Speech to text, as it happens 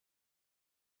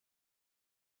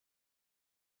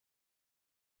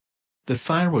The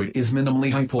thyroid is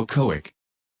minimally hypoechoic.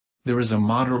 There is a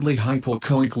moderately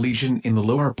hypoechoic lesion in the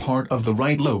lower part of the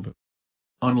right lobe.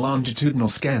 On longitudinal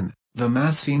scan, the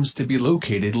mass seems to be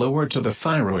located lower to the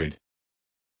thyroid.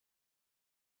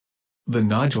 The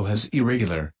nodule has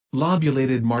irregular,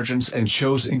 lobulated margins and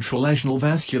shows intralesional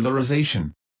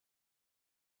vascularization.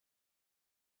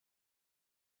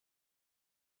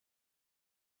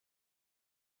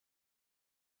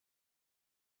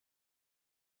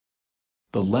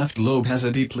 The left lobe has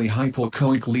a deeply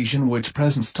hypoechoic lesion which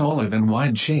presents taller than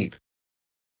wide shape.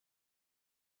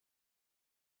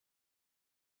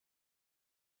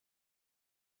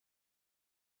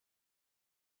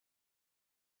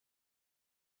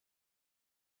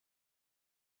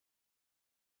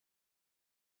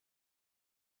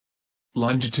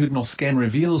 Longitudinal scan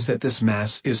reveals that this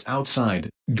mass is outside,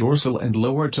 dorsal and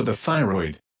lower to the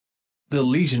thyroid. The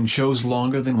lesion shows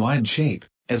longer than wide shape,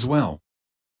 as well.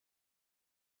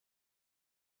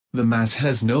 The mass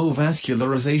has no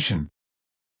vascularization.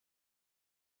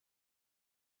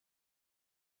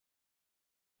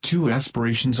 Two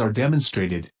aspirations are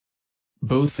demonstrated.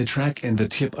 Both the track and the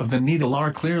tip of the needle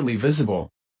are clearly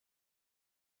visible.